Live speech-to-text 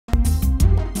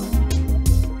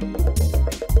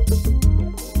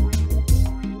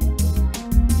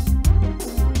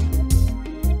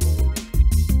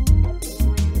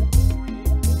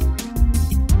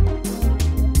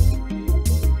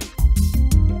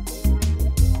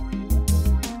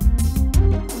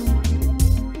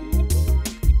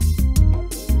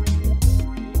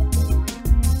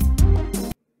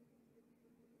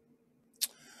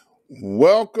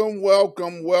Welcome,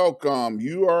 welcome, welcome.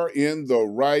 You are in the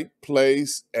right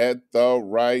place at the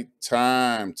right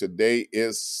time. Today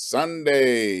is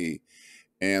Sunday,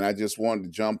 and I just wanted to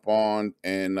jump on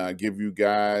and give you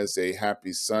guys a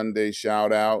happy Sunday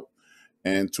shout out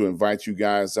and to invite you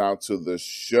guys out to the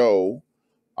show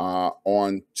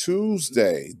on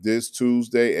Tuesday, this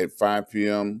Tuesday at 5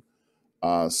 p.m.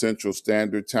 Central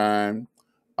Standard Time.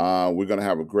 We're going to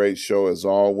have a great show as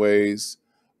always.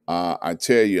 I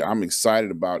tell you, I'm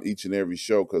excited about each and every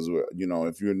show because,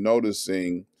 if you're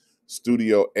noticing,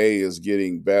 Studio A is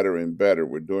getting better and better.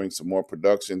 We're doing some more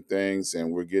production things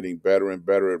and we're getting better and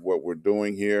better at what we're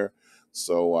doing here.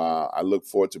 So I look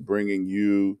forward to bringing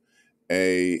you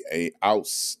a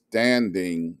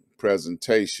outstanding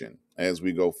presentation as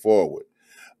we go forward.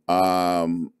 Let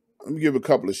me give a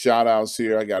couple of shout outs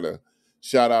here. I got to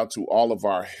shout out to all of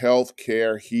our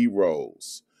healthcare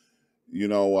heroes.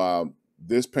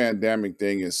 This pandemic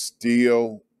thing is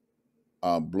still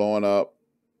blowing up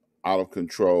out of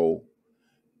control.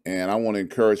 And I want to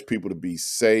encourage people to be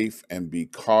safe and be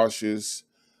cautious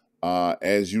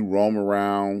as you roam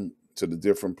around to the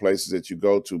different places that you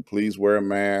go to. Please wear a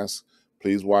mask.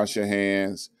 Please wash your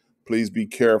hands. Please be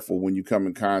careful when you come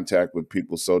in contact with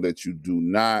people so that you do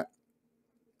not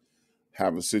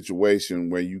have a situation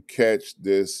where you catch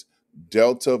this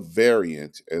Delta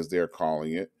variant, as they're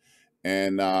calling it,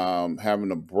 and having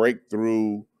a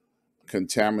breakthrough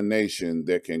contamination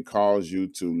that can cause you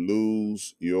to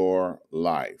lose your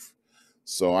life.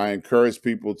 So I encourage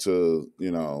people to,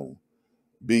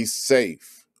 be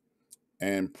safe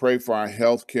and pray for our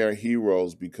healthcare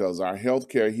heroes because our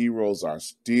healthcare heroes are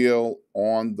still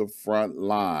on the front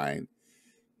line,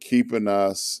 keeping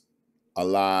us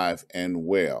alive and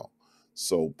well.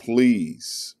 So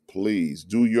please, please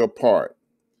do your part.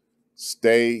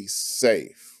 Stay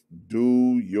safe.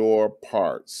 Do your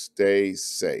part. Stay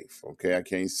safe. Okay. I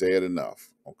can't say it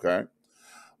enough. Okay.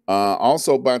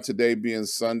 Also, by today being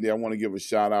Sunday, I want to give a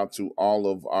shout out to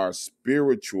all of our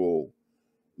spiritual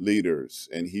leaders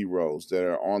and heroes that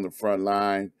are on the front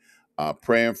line,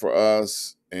 praying for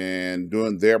us and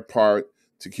doing their part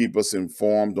to keep us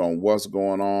informed on what's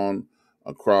going on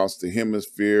across the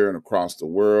hemisphere and across the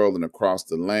world and across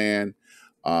the land.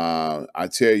 I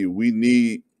tell you, we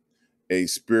need a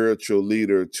spiritual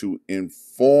leader to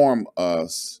inform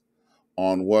us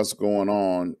on what's going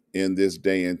on in this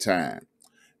day and time.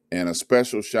 And a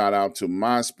special shout out to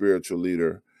my spiritual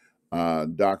leader,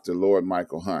 Dr. Lord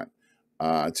Michael Hunt.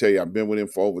 I tell you, I've been with him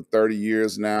for over 30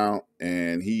 years now,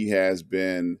 and he has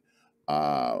been,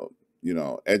 educating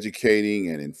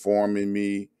and informing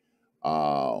me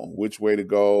which way to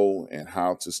go and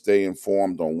how to stay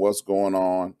informed on what's going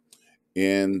on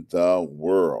in the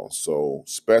world. So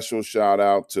special shout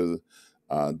out to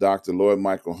Dr. Lloyd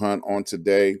Michael Hunt on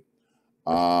today.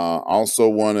 Also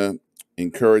want to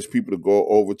encourage people to go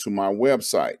over to my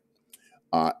website,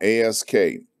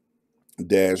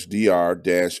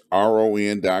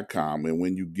 ask-dr-ron.com. And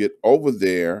when you get over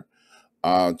there,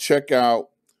 check out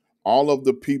all of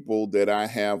the people that I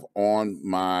have on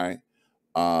my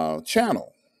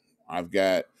channel. I've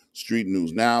got Street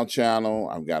News Now channel.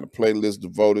 I've got a playlist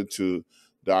devoted to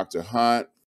Dr. Hunt,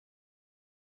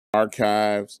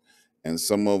 archives, and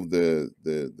some of the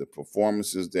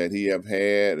performances that he have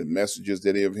had and messages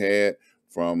that he have had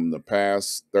from the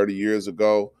past 30 years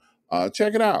ago.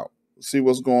 Check it out. See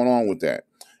what's going on with that.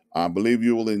 I believe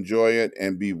you will enjoy it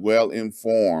and be well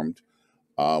informed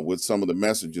with some of the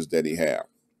messages that he have.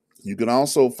 You can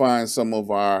also find some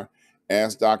of our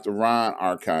Ask Dr. Ron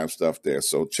archive stuff there.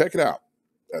 So check it out.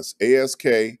 That's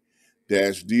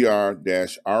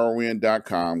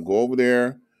ask-dr-ron.com. Go over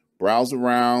there, browse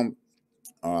around,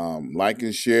 like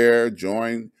and share,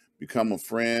 join, become a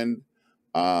friend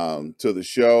to the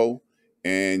show,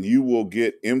 and you will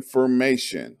get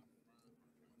information,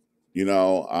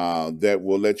 that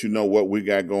will let you know what we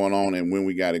got going on and when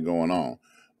we got it going on.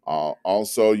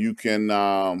 Also, you can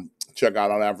check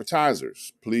out our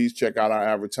advertisers. Please check out our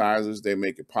advertisers. They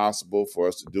make it possible for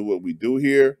us to do what we do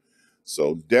here.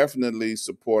 So definitely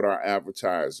support our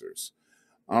advertisers.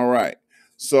 All right.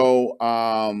 So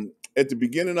at the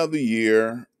beginning of the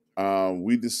year,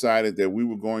 we decided that we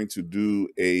were going to do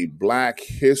a Black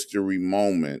History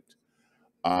moment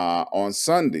on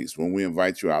Sundays when we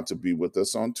invite you out to be with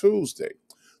us on Tuesday.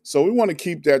 So we want to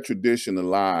keep that tradition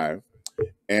alive.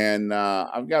 And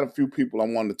I've got a few people I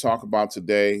want to talk about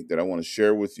today that I want to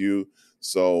share with you.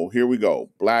 So here we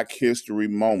go. Black History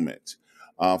moment.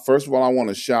 First of all, I want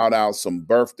to shout out some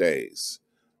birthdays.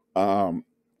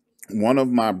 One of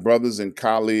my brothers and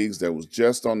colleagues that was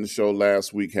just on the show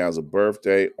last week has a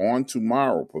birthday on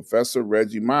tomorrow, Professor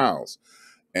Reggie Miles.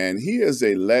 and he is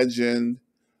a legend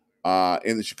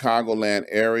in the Chicagoland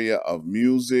area of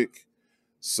music.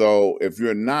 So if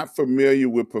you're not familiar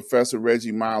with Professor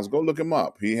Reggie Miles, go look him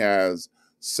up. He has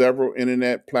several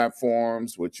internet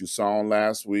platforms, which you saw on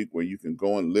last week, where you can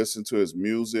go and listen to his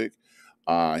music.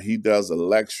 He does a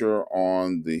lecture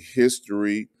on the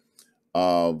history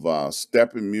of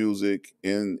stepping music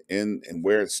in and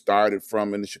where it started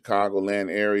from in the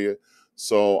Chicagoland area.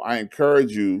 So I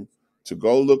encourage you to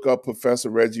go look up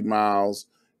Professor Reggie Miles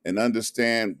and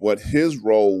understand what his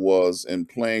role was in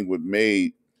playing with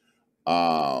made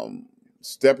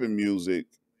stepping music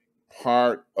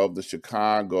part of the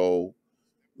Chicago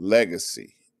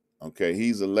legacy. Okay,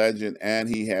 he's a legend, and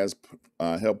he has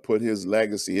helped put his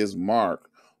legacy, his mark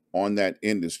on that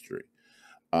industry.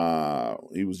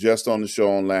 He was just on the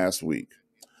show on last week.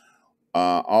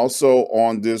 Also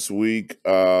on this week,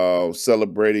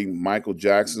 celebrating Michael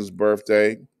Jackson's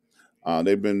birthday.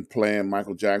 They've been playing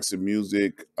Michael Jackson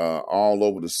music all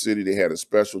over the city. They had a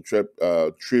special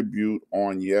tribute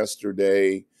on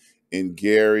yesterday in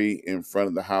Gary in front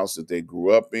of the house that they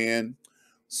grew up in.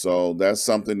 So that's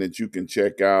something that you can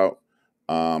check out.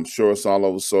 I'm sure it's all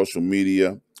over social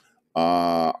media.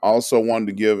 Also wanted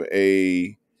to give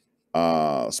a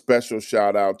special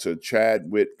shout out to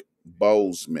Chadwick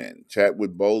Boseman.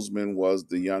 Chadwick Boseman was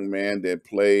the young man that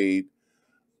played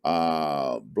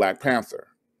Black Panther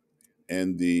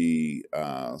in the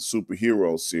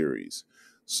superhero series.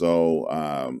 So,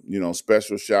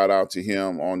 special shout out to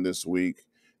him on this week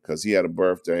because he had a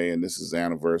birthday and this is the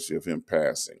anniversary of him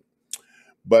passing.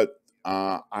 But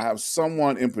I have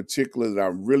someone in particular that I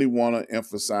really want to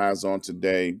emphasize on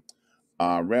today.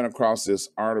 Ran across this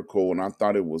article and I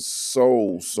thought it was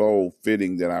so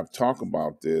fitting that I talk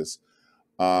about this.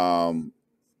 Um,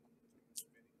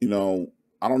 I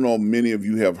don't know if many of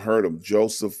you have heard of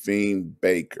Josephine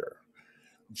Baker.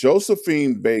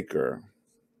 Josephine Baker,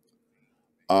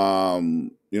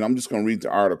 I'm just going to read the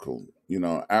article.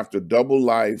 After double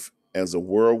life as a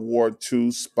World War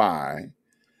II spy,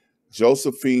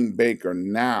 Josephine Baker,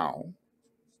 now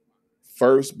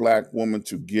first Black woman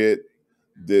to get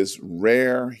this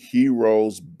rare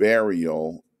hero's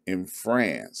burial in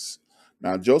France.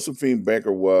 Now, Josephine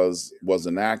Baker was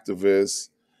an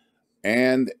activist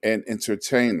and an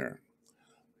entertainer.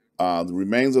 The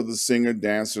remains of the singer,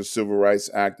 dancer, civil rights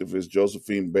activist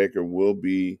Josephine Baker will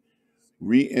be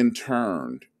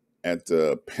reinterred at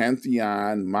the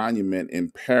Pantheon Monument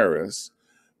in Paris,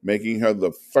 making her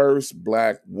the first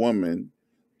Black woman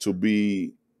to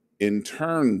be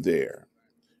interned there.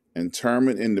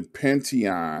 Interment in the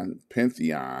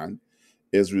Pantheon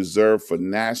is reserved for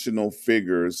national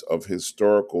figures of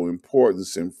historical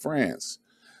importance in France.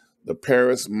 The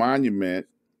Paris Monument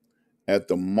at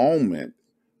the moment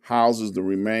houses the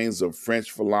remains of French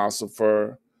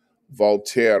philosopher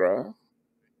Voltaire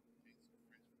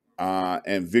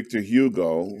and Victor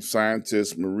Hugo,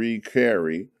 scientist Marie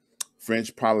Curie,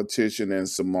 French politician, and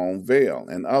Simone Weil,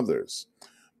 and others.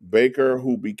 Baker,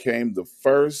 who became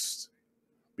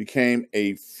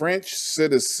a French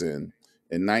citizen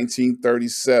in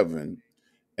 1937,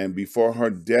 and before her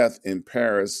death in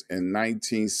Paris in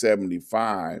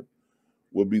 1975,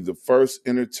 will be the first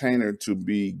entertainer to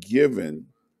be given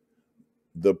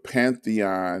the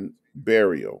Pantheon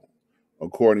burial,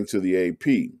 according to the AP.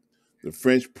 The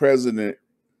French president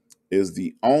is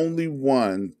the only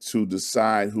one to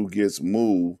decide who gets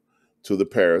moved to the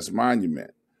Paris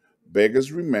Monument.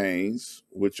 Baker's remains,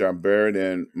 which are buried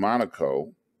in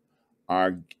Monaco,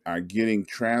 are getting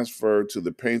transferred to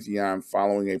the Pantheon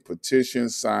following a petition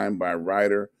signed by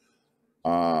writer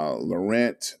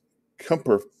Laurent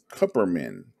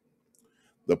Kupperman.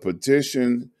 The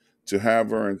petition to have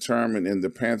her interment in the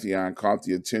Pantheon caught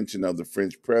the attention of the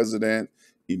French president,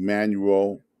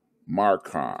 Emmanuel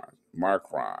Macron.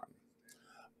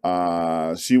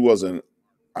 She was an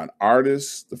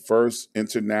artist, the first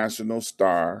international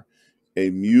star, a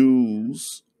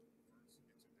muse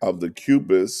of the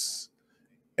Cubists,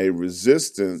 a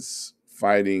resistance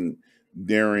fighting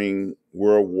during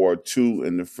World War II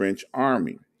in the French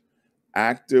army,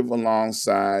 active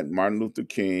alongside Martin Luther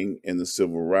King in the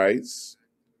civil rights,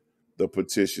 the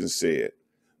petition said.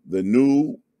 The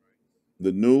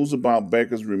news about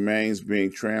Baker's remains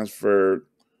being transferred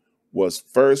was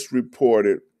first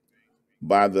reported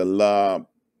by the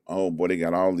they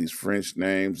got all these French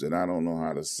names that I don't know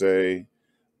how to say,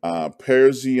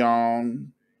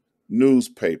 Parisian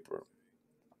newspaper.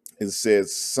 It said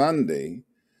Sunday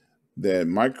that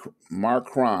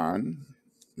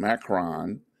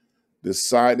Macron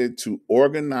decided to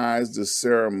organize the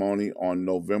ceremony on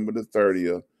November the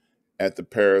 30th at the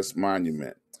Paris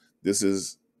Monument. This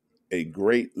is a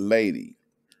great lady.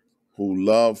 who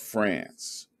love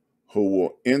France, who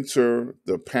will enter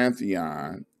the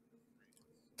Pantheon.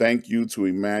 Thank you to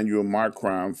Emmanuel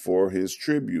Macron for his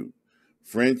tribute.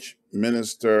 French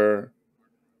Minister,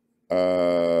 okay,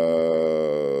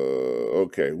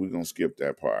 we're going to skip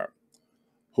that part.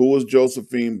 Who was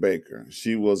Josephine Baker?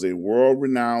 She was a world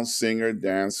renowned singer,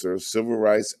 dancer, civil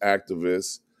rights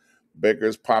activist.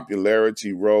 Baker's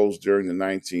popularity rose during the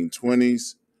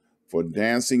 1920s for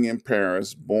dancing in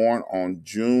Paris. Born on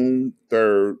June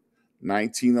 3rd,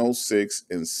 1906,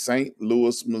 in St.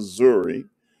 Louis, Missouri,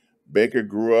 Baker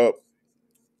grew up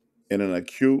in an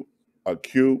acute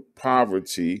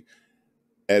poverty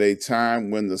at a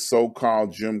time when the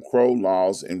so-called Jim Crow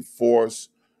laws enforced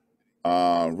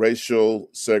racial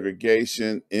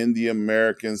segregation in the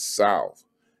American South.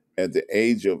 At the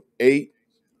age of 8,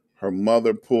 her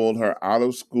mother pulled her out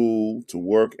of school to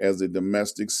work as a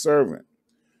domestic servant,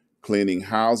 cleaning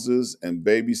houses and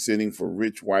babysitting for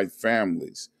rich white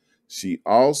families. She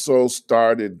also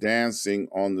started dancing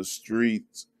on the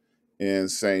streets in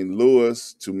St.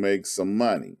 Louis to make some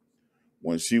money.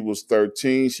 When she was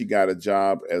 13, she got a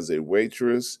job as a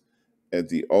waitress at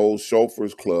the Old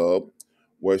Chauffeurs Club,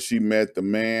 where she met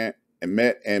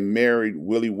and married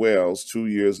Willie Wells 2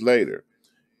 years later.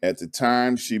 At the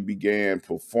time, she began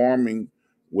performing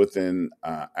with an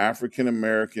African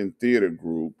American theater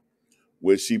group,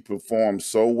 which she performed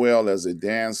so well as a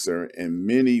dancer in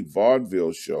many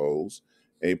vaudeville shows,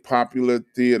 a popular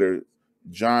theater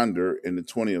genre in the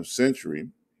 20th century.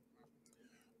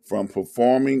 From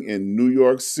performing in New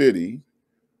York City,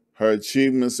 her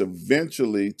achievements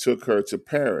eventually took her to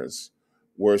Paris,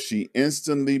 where she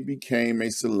instantly became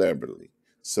a celebrity,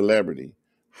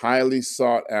 highly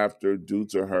sought after due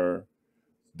to her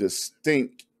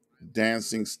distinct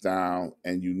dancing style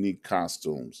and unique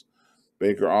costumes.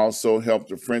 Baker also helped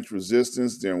the French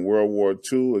resistance during World War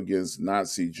II against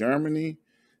Nazi Germany.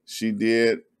 She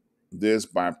did this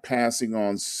by passing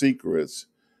on secrets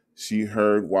she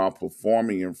heard while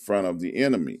performing in front of the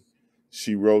enemy.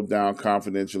 She wrote down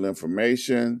confidential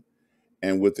information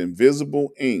and with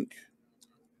invisible ink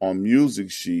on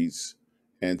music sheets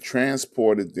and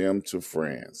transported them to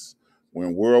France.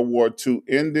 When World War II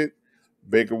ended,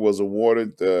 Baker was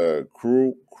awarded the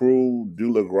Croix de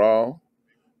la Croix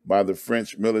by the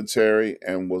French military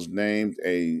and was named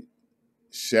a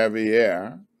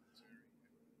Chevalier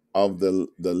of the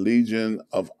Legion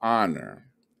of Honor.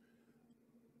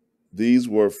 These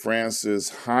were France's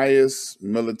highest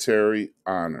military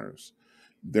honors.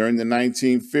 During the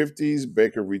 1950s,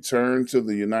 Baker returned to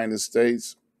the United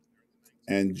States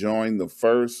and joined the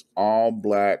first all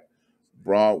black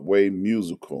Broadway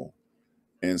musical.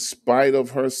 In spite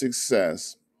of her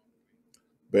success,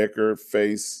 Baker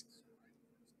faced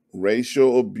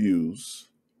racial abuse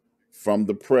from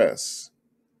the press.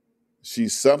 She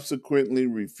subsequently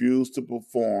refused to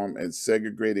perform at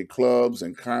segregated clubs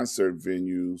and concert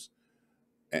venues,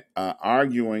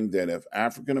 arguing that if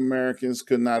African Americans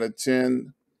could not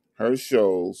attend her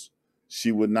shows,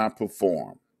 she would not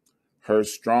perform. Her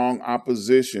strong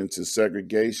opposition to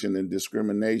segregation and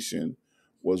discrimination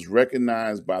was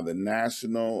recognized by the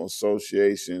National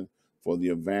Association for the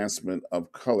Advancement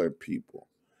of Colored People.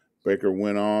 Baker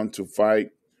went on to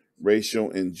fight racial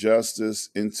injustice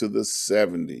into the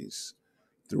 70s.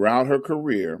 Throughout her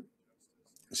career,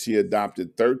 she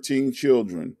adopted 13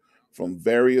 children from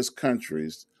various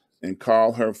countries and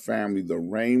called her family the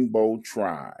Rainbow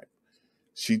Tribe.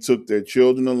 She took their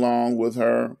children along with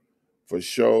her for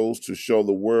shows to show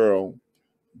the world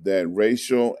that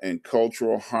racial and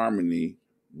cultural harmony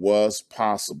was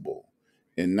possible.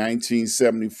 In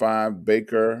 1975,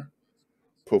 Baker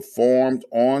performed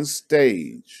on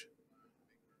stage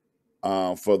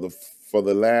for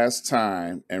the last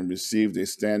time and received a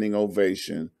standing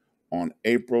ovation on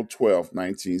April 12,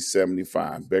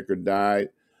 1975. Baker died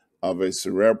of a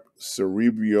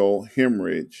cerebral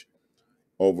hemorrhage.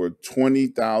 Over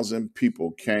 20,000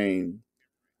 people came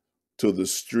to the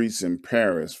streets in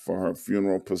Paris for her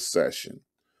funeral procession.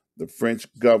 The French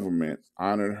government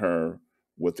honored her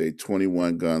with a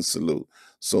 21 gun salute.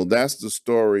 So that's the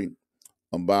story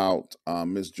about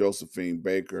Miss Josephine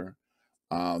Baker.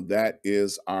 That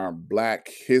is our Black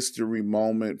History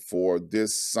moment for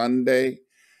this Sunday.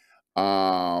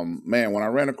 Man, when I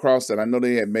ran across that, I know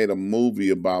they had made a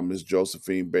movie about Miss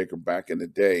Josephine Baker back in the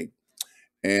day.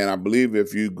 And I believe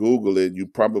if you Google it, you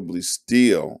probably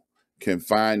still can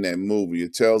find that movie.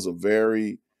 It tells a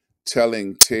very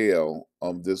telling tale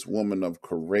of this woman of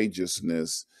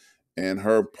courageousness and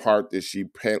her part that she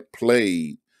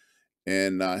played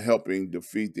in helping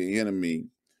defeat the enemy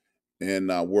in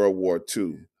World War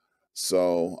II.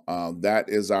 So that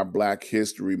is our Black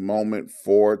History moment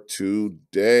for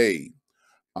today.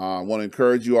 I want to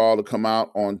encourage you all to come out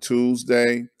on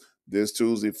Tuesday, this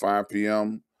Tuesday, 5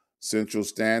 p.m. Central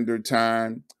Standard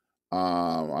Time.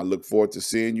 I look forward to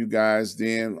seeing you guys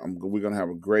then. We're going to have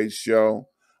a great show.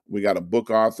 We got a book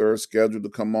author scheduled to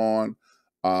come on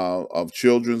of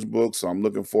children's books. So I'm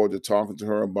looking forward to talking to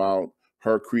her about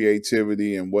her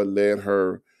creativity and what led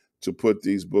her to put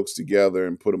these books together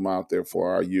and put them out there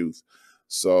for our youth.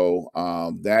 So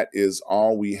that is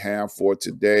all we have for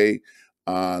today.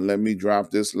 Let me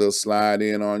drop this little slide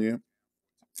in on you.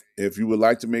 If you would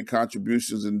like to make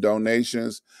contributions and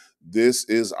donations, this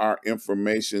is our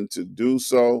information to do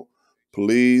so.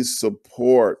 Please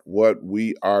support what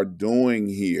we are doing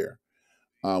here.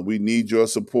 We need your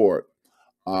support.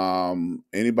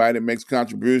 Anybody that makes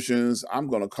contributions, I'm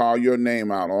going to call your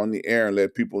name out on the air and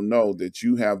let people know that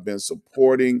you have been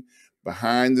supporting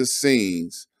behind the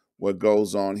scenes what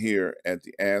goes on here at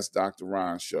the Ask Dr.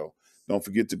 Ron show. Don't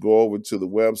forget to go over to the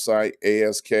website,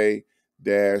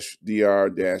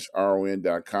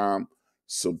 ask-dr-ron.com.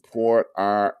 Support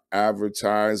our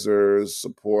advertisers,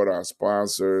 support our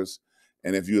sponsors.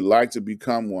 And if you'd like to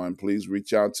become one, please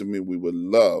reach out to me. We would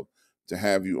love to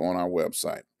have you on our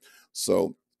website.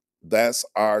 So that's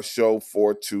our show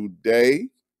for today.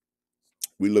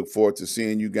 We look forward to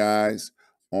seeing you guys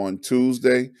on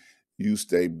Tuesday. You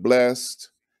stay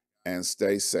blessed and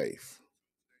stay safe.